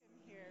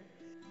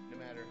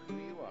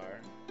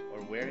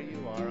where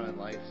you are on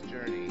life's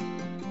journey,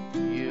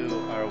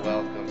 you are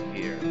welcome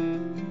here.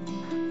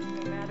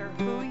 No matter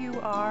who you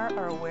are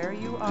or where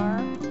you are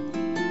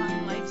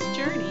on life's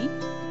journey,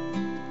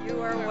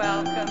 you are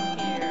welcome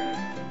here.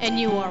 And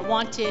you are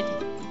wanted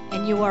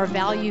and you are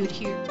valued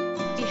here.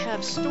 We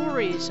have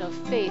stories of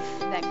faith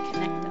that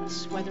connect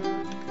us, whether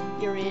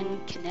you're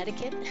in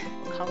Connecticut,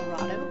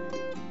 Colorado,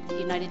 the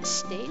United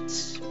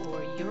States,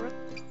 or Europe,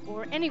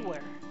 or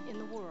anywhere in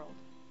the world.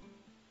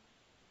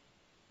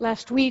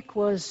 Last week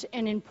was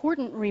an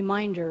important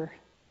reminder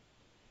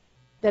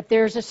that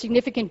there's a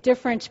significant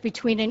difference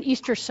between an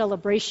Easter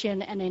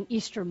celebration and an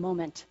Easter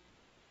moment.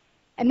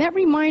 And that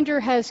reminder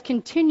has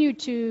continued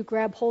to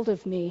grab hold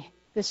of me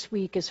this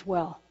week as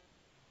well.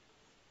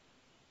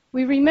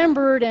 We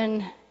remembered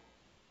and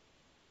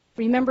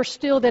remember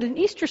still that an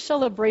Easter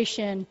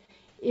celebration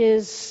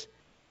is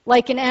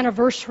like an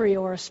anniversary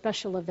or a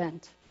special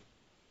event.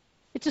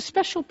 It's a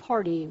special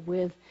party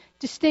with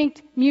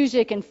distinct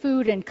music and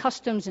food and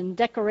customs and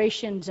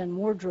decorations and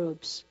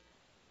wardrobes.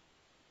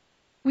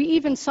 We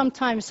even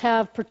sometimes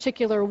have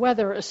particular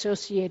weather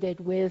associated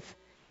with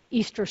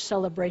Easter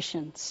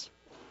celebrations.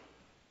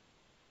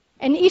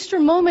 An Easter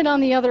moment,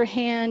 on the other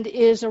hand,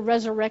 is a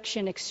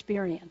resurrection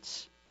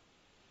experience.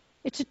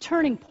 It's a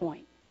turning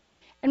point.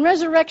 And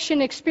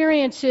resurrection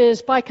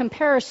experiences, by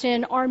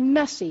comparison, are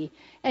messy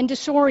and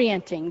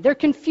disorienting. They're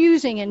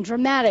confusing and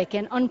dramatic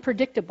and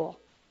unpredictable.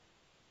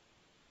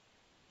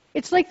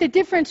 It's like the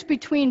difference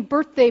between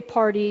birthday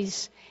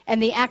parties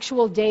and the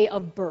actual day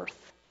of birth.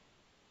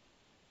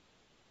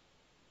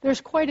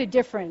 There's quite a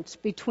difference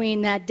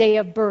between that day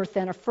of birth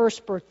and a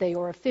first birthday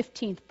or a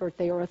 15th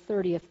birthday or a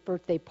 30th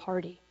birthday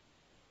party.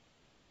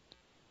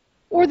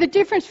 Or the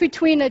difference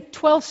between a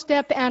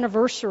 12-step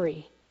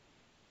anniversary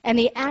and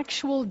the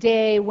actual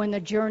day when the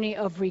journey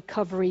of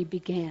recovery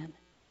began,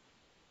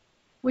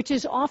 which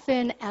is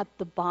often at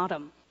the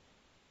bottom.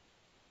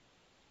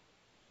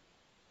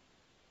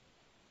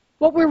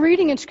 What we're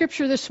reading in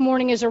Scripture this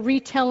morning is a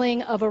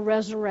retelling of a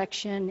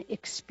resurrection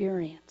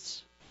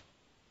experience.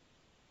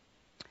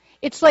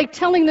 It's like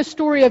telling the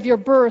story of your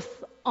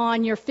birth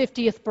on your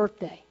 50th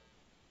birthday,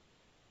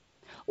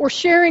 or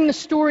sharing the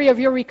story of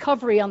your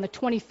recovery on the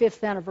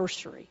 25th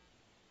anniversary.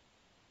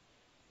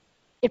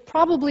 It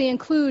probably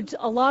includes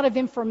a lot of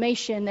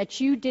information that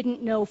you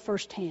didn't know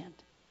firsthand,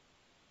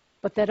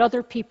 but that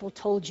other people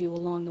told you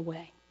along the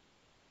way.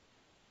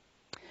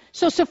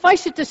 So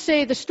suffice it to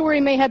say, the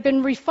story may have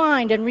been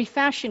refined and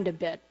refashioned a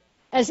bit,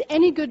 as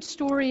any good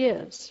story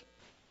is.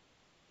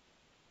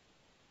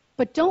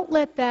 But don't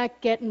let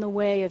that get in the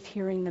way of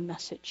hearing the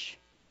message.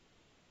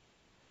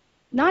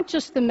 Not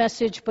just the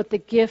message, but the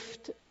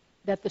gift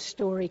that the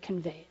story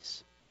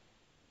conveys.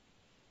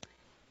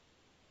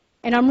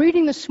 And I'm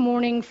reading this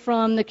morning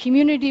from the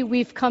community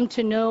we've come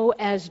to know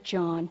as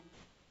John,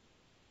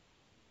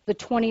 the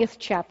 20th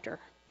chapter.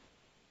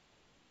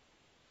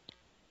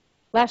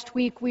 Last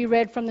week we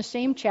read from the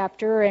same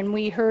chapter, and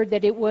we heard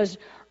that it was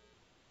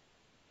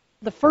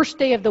the first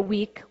day of the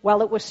week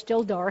while it was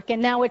still dark, and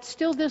now it's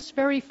still this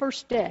very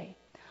first day.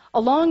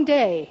 A long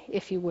day,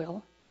 if you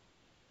will,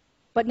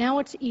 but now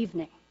it's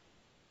evening.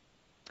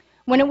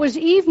 When it was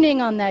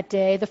evening on that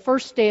day, the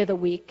first day of the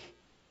week,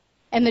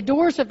 and the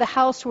doors of the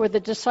house where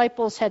the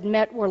disciples had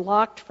met were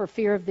locked for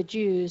fear of the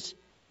Jews,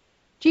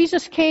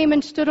 Jesus came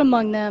and stood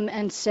among them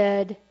and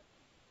said,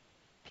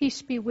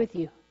 "Peace be with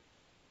you."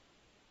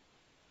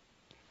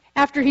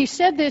 After he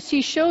said this,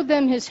 he showed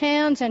them his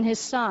hands and his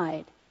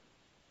side.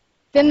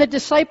 Then the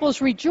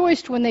disciples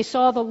rejoiced when they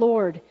saw the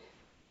Lord.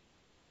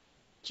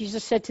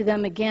 Jesus said to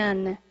them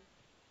again,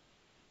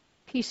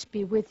 "Peace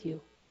be with you.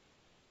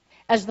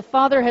 As the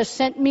Father has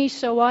sent me,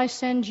 so I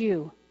send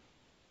you."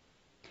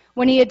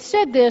 When he had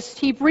said this,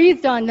 he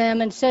breathed on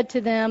them and said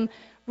to them,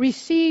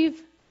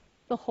 "Receive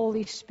the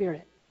Holy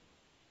Spirit."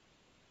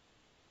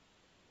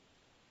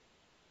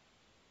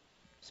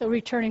 So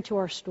returning to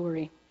our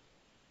story.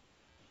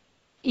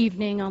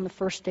 Evening on the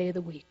first day of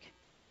the week.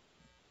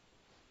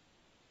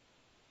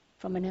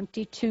 From an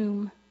empty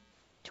tomb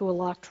to a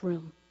locked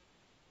room.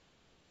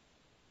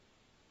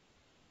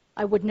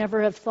 I would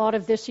never have thought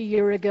of this a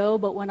year ago,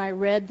 but when I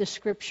read the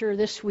scripture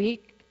this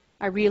week,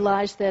 I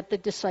realized that the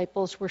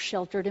disciples were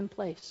sheltered in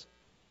place.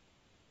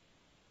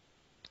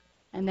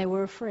 And they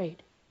were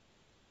afraid.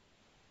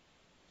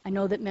 I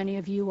know that many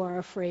of you are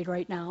afraid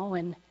right now,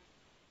 and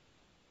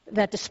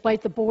that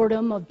despite the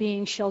boredom of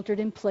being sheltered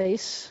in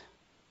place,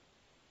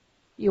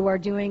 you are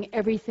doing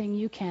everything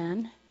you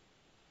can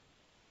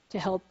to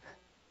help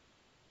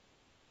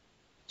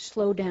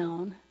slow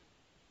down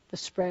the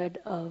spread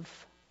of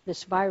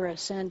this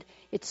virus, and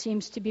it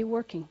seems to be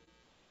working.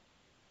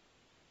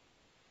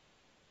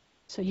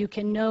 So you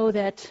can know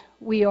that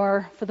we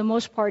are, for the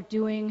most part,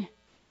 doing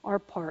our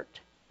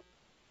part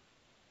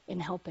in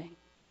helping.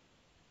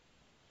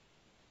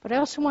 But I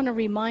also want to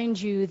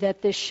remind you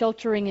that this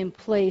sheltering in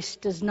place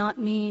does not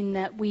mean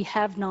that we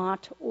have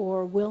not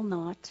or will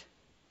not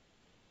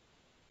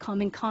come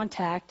in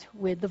contact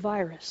with the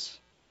virus.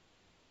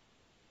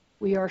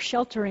 We are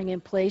sheltering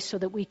in place so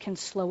that we can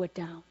slow it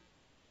down.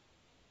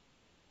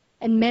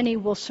 and many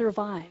will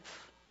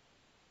survive.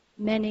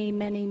 Many,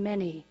 many,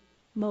 many,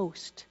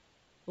 most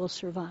will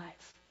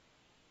survive.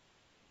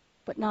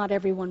 But not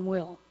everyone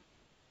will.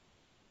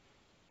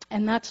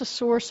 And that's a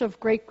source of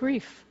great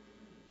grief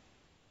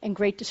and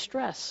great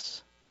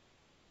distress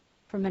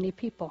for many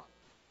people.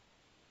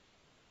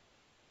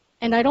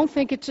 And I don't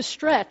think it's a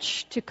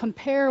stretch to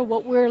compare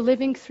what we're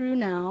living through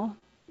now,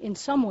 in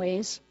some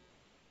ways,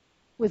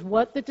 with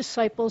what the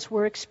disciples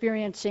were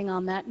experiencing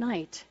on that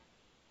night.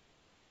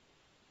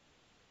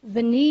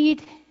 The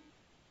need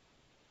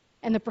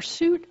and the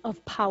pursuit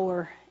of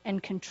power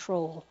and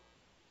control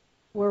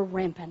were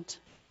rampant.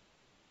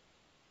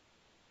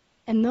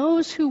 And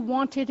those who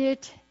wanted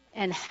it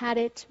and had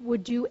it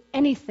would do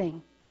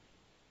anything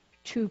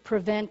to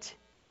prevent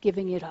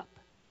giving it up.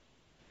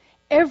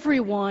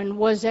 Everyone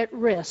was at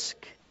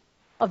risk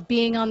of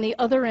being on the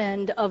other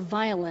end of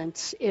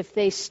violence if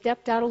they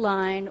stepped out of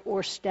line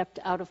or stepped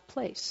out of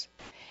place.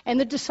 And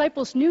the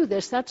disciples knew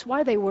this. That's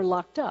why they were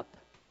locked up.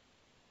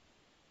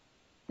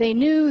 They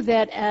knew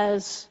that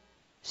as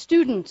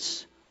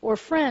students or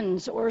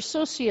friends or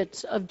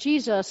associates of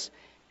Jesus,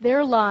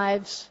 their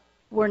lives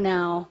were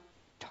now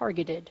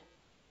targeted.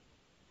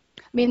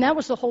 I mean, that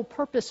was the whole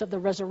purpose of the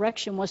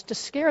resurrection, was to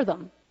scare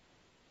them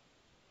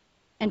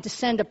and to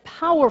send a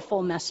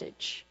powerful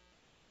message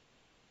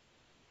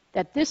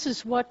that this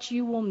is what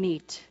you will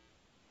meet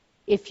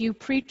if you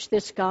preach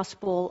this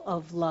gospel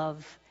of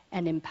love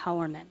and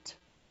empowerment.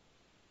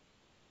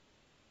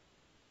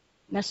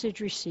 Message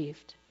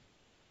received.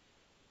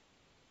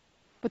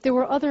 But there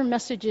were other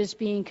messages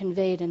being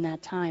conveyed in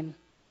that time.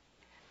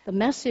 The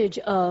message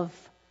of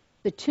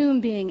the tomb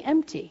being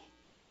empty.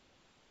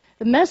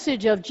 The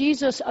message of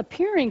Jesus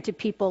appearing to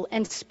people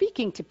and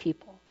speaking to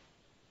people.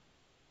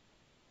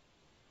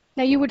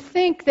 Now, you would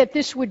think that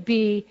this would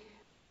be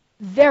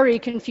very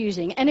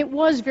confusing, and it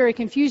was very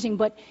confusing,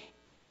 but,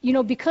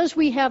 because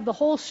we have the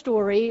whole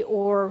story,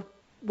 or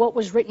what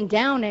was written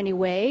down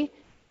anyway,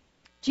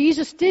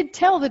 Jesus did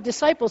tell the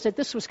disciples that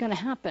this was going to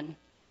happen.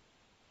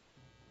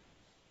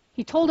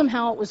 He told them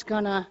how it was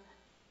going to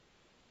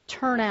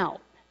turn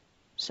out,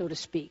 so to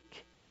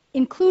speak,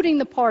 including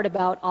the part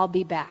about I'll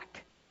be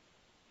back.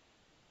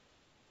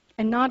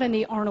 And not in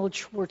the Arnold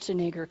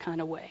Schwarzenegger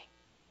kind of way.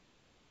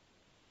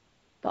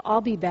 But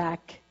I'll be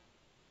back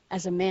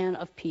as a man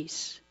of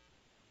peace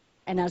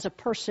and as a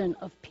person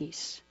of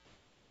peace.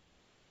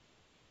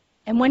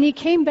 And when he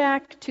came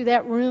back to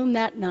that room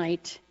that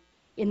night,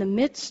 in the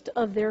midst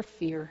of their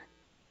fear,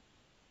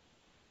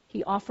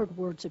 he offered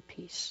words of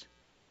peace.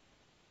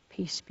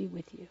 Peace be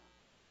with you.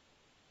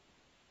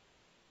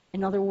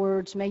 In other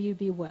words, may you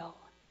be well.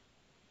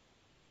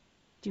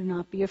 Do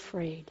not be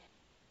afraid.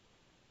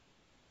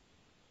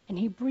 And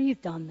he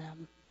breathed on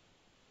them.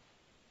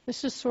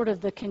 This is sort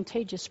of the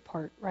contagious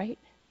part, right?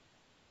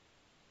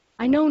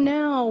 I know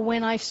now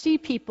when I see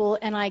people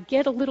and I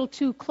get a little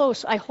too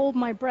close, I hold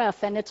my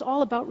breath, and it's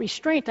all about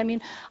restraint. I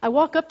mean, I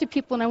walk up to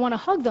people and I want to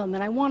hug them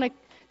and I want to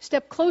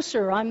step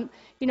closer. I'm,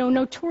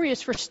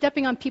 notorious for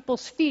stepping on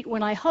people's feet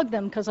when I hug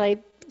them because I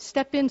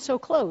step in so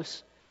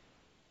close.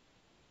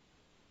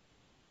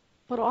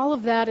 But all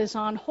of that is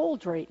on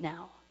hold right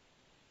now.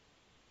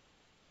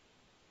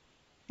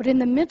 But in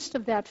the midst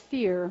of that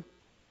fear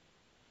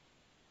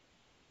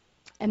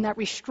and that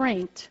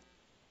restraint,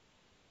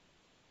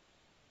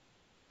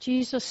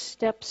 Jesus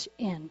steps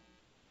in.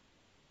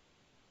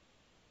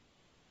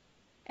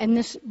 And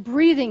this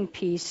breathing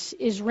piece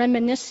is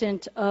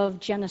reminiscent of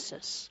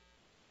Genesis,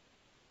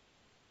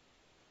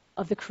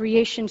 of the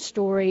creation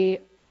story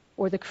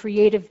or the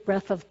creative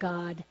breath of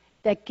God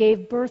that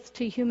gave birth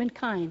to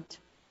humankind.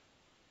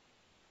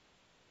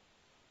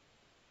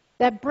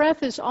 That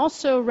breath is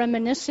also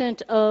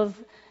reminiscent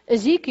of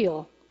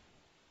Ezekiel.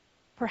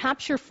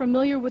 Perhaps you're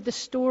familiar with the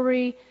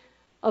story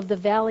of the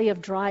Valley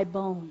of Dry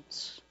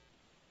Bones,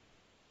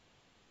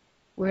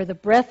 where the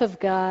breath of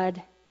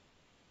God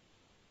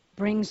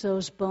brings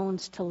those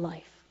bones to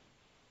life.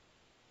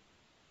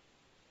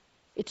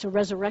 It's a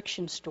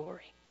resurrection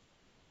story.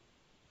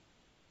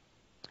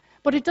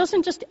 But it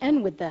doesn't just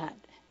end with that.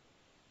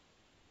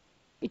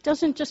 It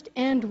doesn't just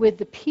end with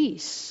the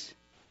peace.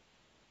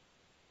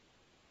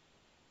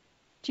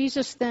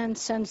 Jesus then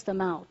sends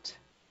them out.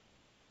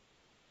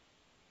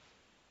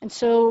 And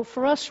so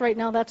for us right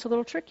now, that's a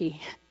little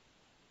tricky.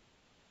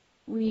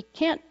 We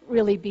can't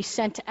really be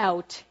sent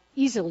out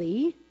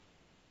easily.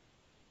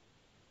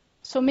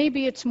 So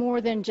maybe it's more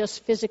than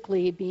just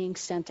physically being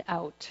sent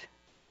out.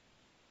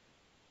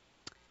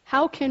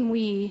 How can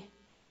we,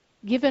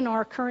 given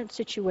our current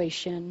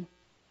situation,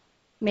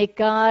 make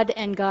God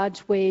and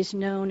God's ways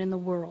known in the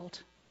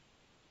world?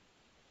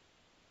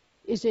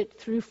 Is it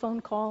through phone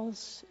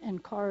calls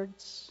and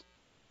cards?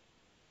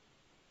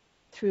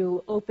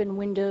 Through open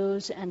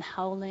windows and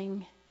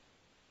howling?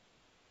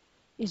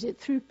 Is it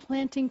through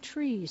planting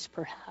trees,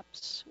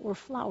 perhaps, or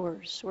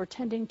flowers, or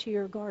tending to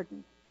your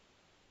garden?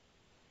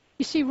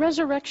 You see,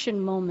 resurrection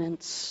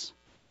moments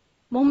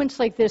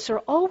like this are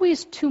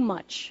always too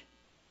much.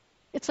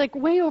 It's like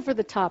way over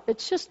the top.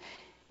 It's just,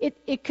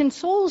 it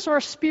consoles our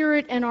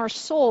spirit and our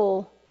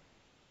soul,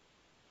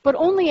 but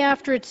only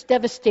after it's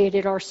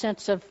devastated our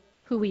sense of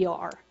who we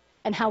are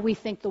and how we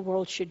think the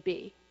world should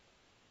be.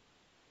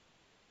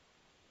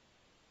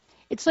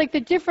 It's like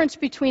the difference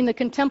between the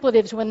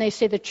contemplatives when they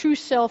say the true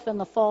self and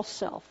the false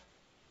self.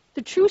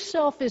 The true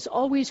self is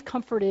always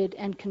comforted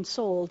and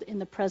consoled in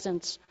the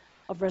presence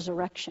of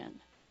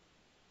resurrection.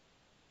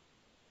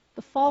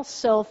 The false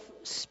self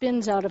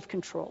spins out of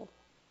control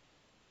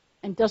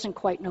and doesn't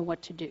quite know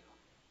what to do.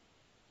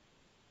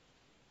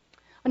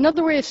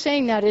 Another way of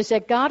saying that is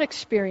that God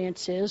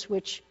experiences,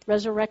 which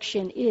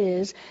resurrection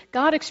is,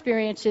 God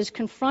experiences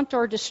confront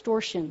our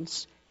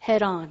distortions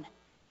head on.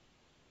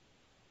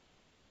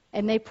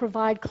 And they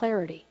provide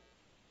clarity,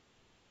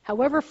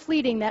 however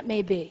fleeting that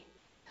may be.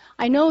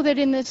 I know that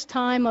in this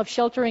time of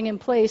sheltering in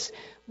place,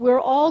 we're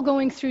all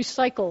going through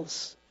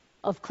cycles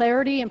of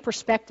clarity and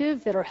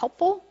perspective that are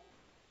helpful,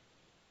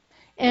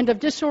 and of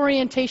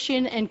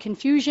disorientation and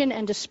confusion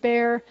and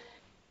despair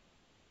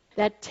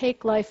that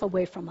take life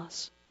away from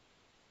us.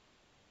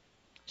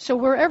 So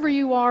wherever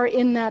you are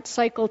in that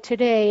cycle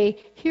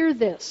today, hear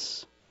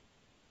this: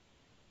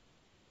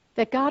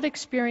 that God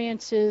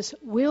experiences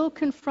will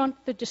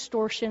confront the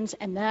distortions,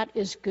 and that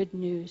is good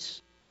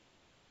news.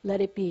 Let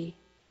it be.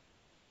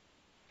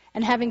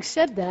 And having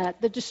said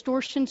that, the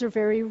distortions are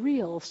very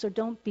real, so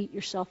don't beat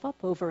yourself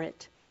up over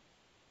it.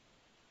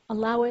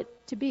 Allow it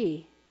to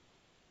be.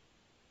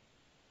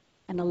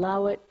 And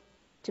allow it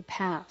to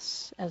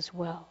pass as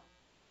well.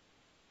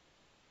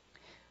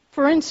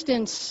 For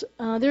instance,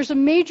 there's a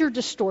major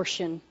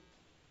distortion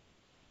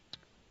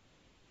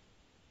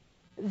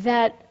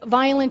that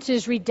violence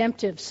is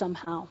redemptive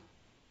somehow,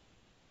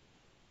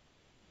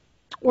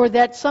 or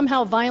that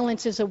somehow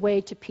violence is a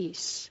way to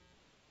peace.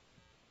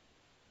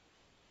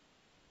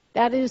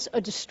 That is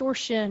a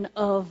distortion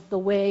of the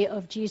way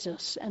of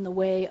Jesus and the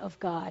way of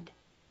God,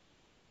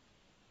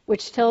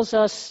 which tells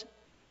us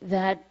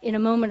that in a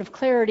moment of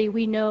clarity,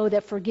 we know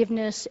that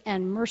forgiveness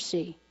and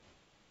mercy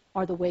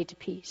are the way to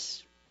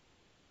peace.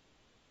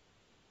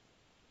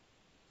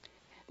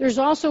 There's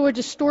also a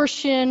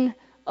distortion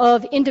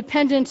of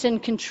independence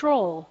and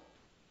control.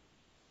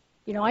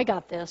 You know, I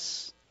got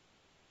this.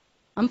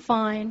 I'm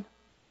fine.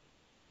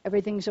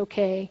 Everything's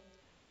okay.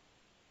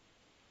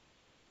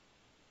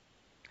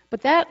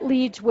 But that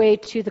leads way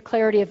to the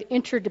clarity of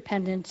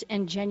interdependence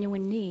and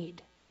genuine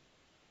need.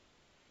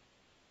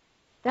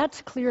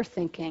 That's clear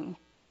thinking,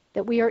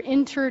 that we are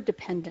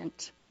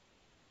interdependent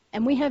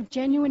and we have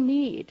genuine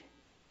need.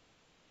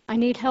 I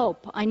need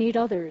help. I need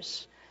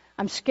others.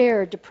 I'm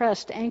scared,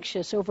 depressed,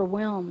 anxious,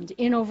 overwhelmed,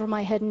 in over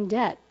my head in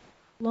debt,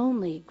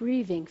 lonely,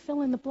 grieving,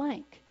 fill in the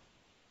blank.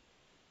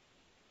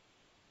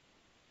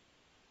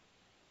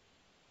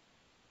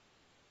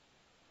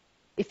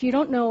 If you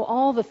don't know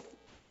all the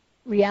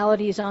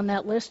realities on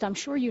that list, I'm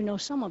sure you know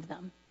some of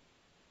them.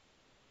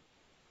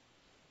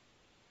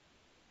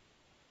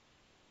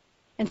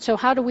 And so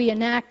how do we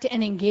enact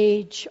and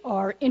engage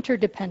our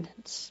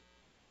interdependence?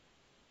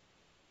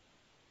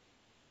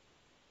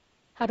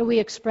 How do we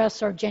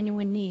express our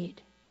genuine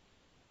need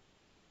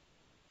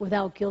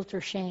without guilt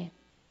or shame?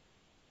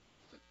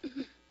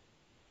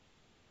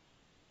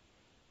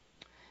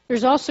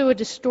 There's also a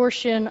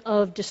distortion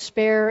of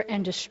despair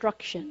and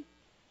destruction,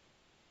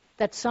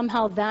 that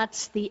somehow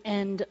that's the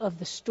end of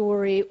the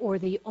story or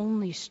the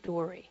only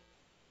story.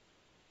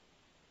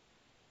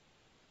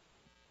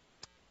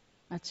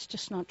 That's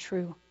just not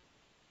true.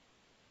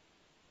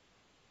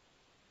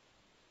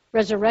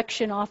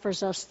 Resurrection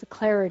offers us the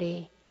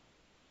clarity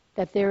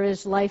that there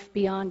is life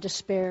beyond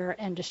despair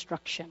and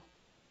destruction.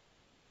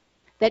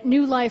 That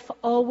new life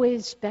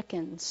always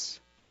beckons,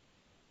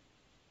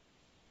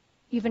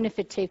 even if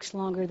it takes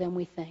longer than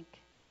we think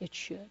it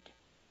should.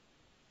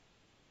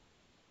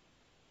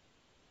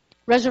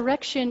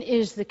 Resurrection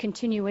is the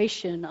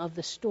continuation of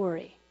the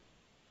story.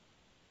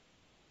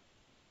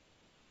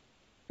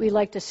 We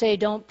like to say,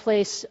 don't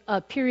place a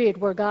period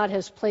where God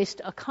has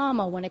placed a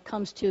comma when it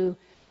comes to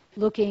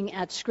looking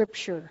at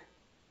Scripture.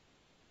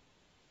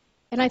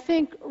 And I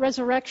think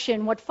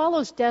resurrection, what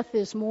follows death,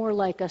 is more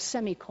like a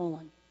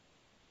semicolon.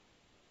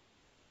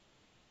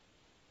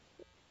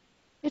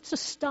 It's a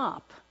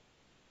stop,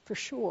 for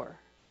sure,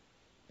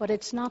 but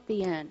it's not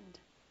the end.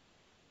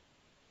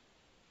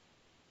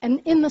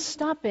 And in the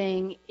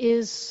stopping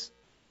is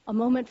a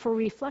moment for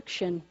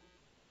reflection,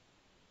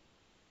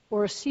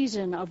 or a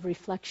season of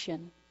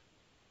reflection.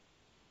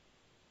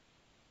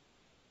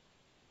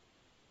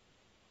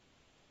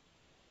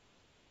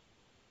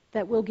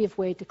 That will give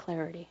way to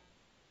clarity.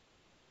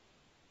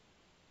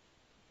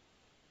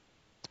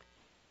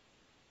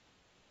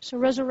 So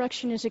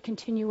resurrection is a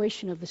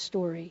continuation of the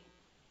story.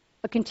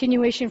 A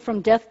continuation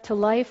from death to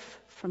life,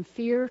 from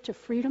fear to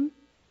freedom,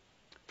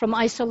 from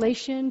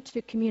isolation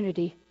to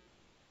community.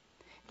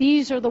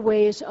 These are the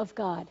ways of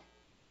God.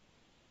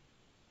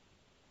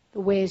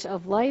 The ways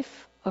of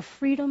life, of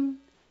freedom,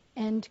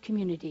 and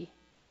community.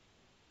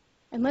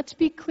 And let's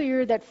be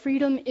clear that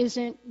freedom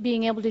isn't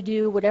being able to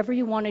do whatever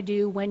you want to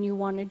do when you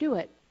want to do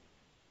it.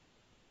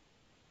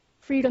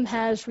 Freedom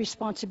has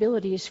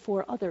responsibilities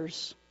for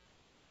others.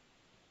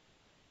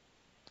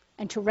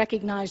 and to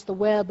recognize the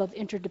web of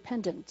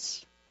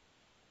interdependence,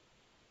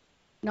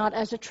 not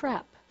as a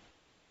trap,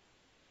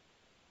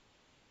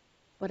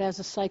 but as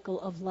a cycle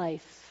of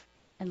life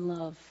and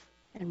love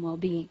and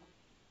well-being.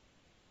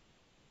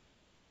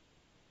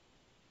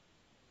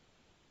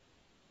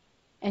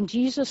 And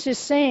Jesus is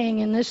saying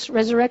in this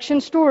resurrection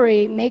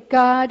story, make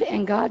God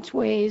and God's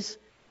ways,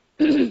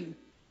 make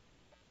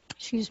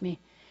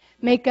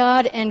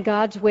God and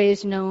God's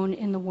ways known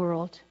in the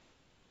world,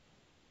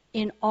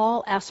 in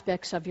all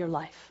aspects of your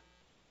life.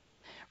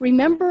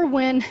 Remember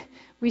when,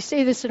 we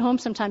say this at home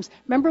sometimes,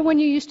 remember when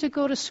you used to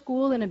go to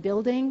school in a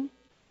building?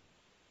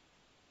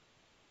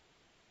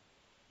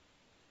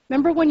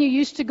 Remember when you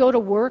used to go to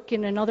work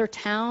in another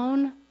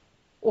town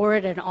or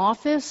at an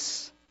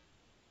office?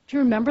 Do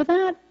you remember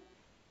that?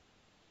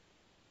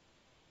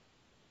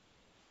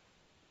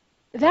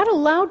 That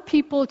allowed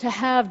people to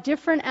have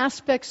different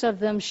aspects of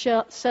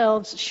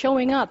themselves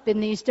showing up in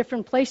these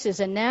different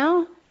places. And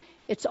now,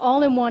 it's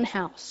all in one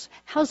house.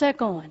 How's that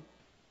going?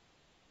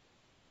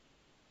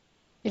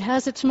 It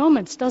has its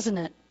moments, doesn't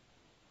it?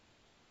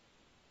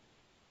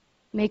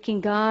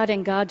 Making God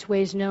and God's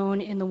ways known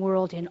in the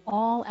world in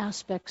all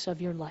aspects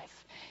of your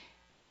life.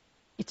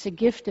 It's a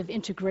gift of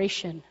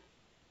integration.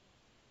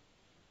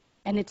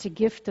 And it's a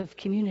gift of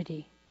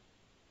community.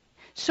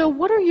 So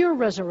what are your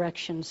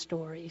resurrection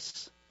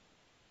stories?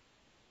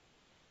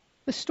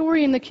 The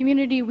story in the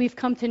community we've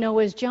come to know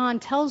as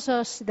John tells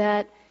us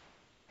that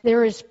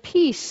there is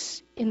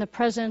peace in the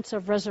presence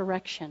of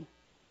resurrection.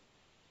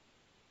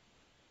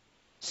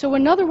 So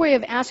another way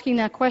of asking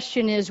that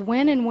question is,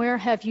 when and where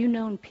have you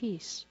known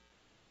peace?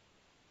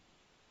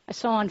 I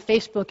saw on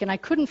Facebook, and I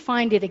couldn't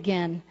find it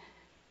again,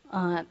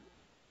 a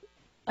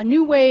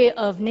new way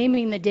of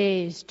naming the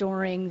days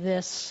during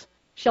this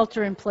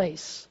shelter in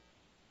place.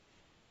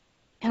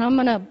 And I'm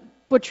going to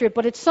butcher it,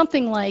 but it's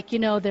something like,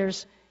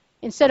 there's,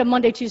 instead of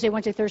Monday, Tuesday,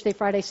 Wednesday, Thursday,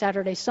 Friday,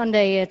 Saturday,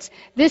 Sunday, it's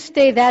this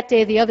day, that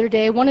day, the other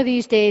day, one of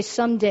these days,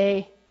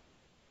 someday.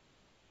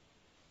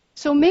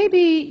 So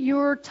maybe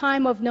your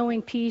time of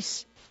knowing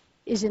peace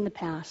is in the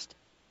past.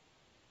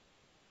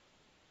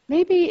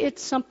 Maybe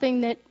it's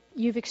something that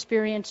you've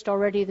experienced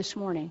already this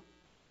morning.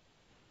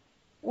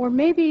 Or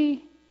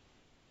maybe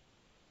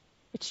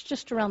it's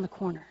just around the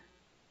corner.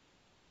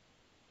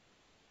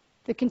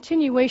 The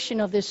continuation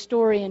of this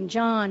story in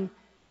John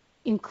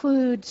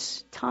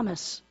includes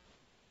Thomas.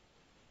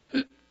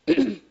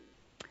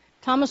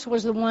 Thomas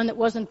was the one that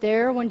wasn't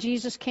there when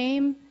Jesus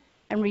came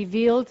and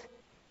revealed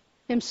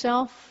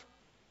himself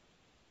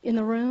in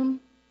the room.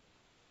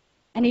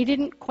 And he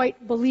didn't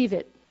quite believe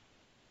it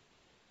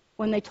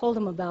when they told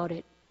him about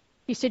it.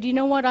 He said, you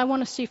know what, I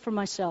want to see for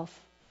myself.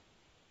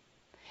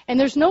 And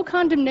there's no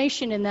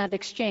condemnation in that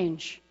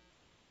exchange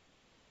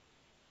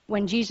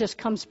when Jesus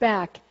comes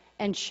back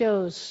and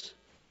shows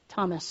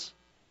Thomas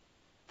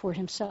for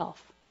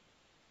himself.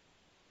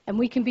 And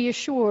we can be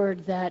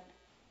assured that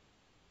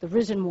the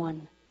risen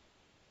one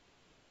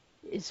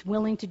is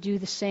willing to do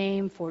the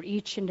same for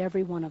each and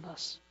every one of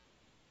us.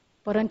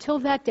 But until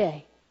that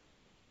day,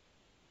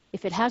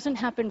 if it hasn't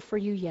happened for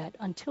you yet,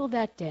 until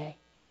that day,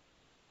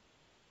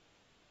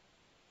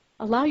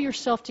 allow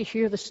yourself to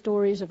hear the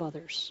stories of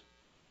others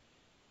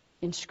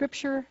in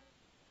Scripture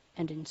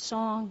and in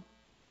song,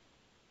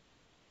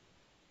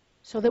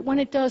 so that when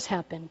it does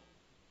happen,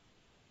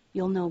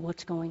 you'll know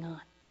what's going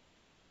on.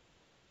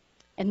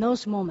 And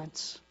those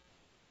moments,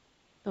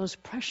 those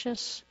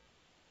precious,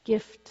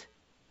 gifted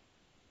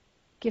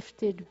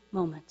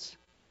moments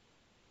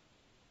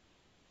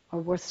are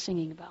worth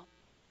singing about.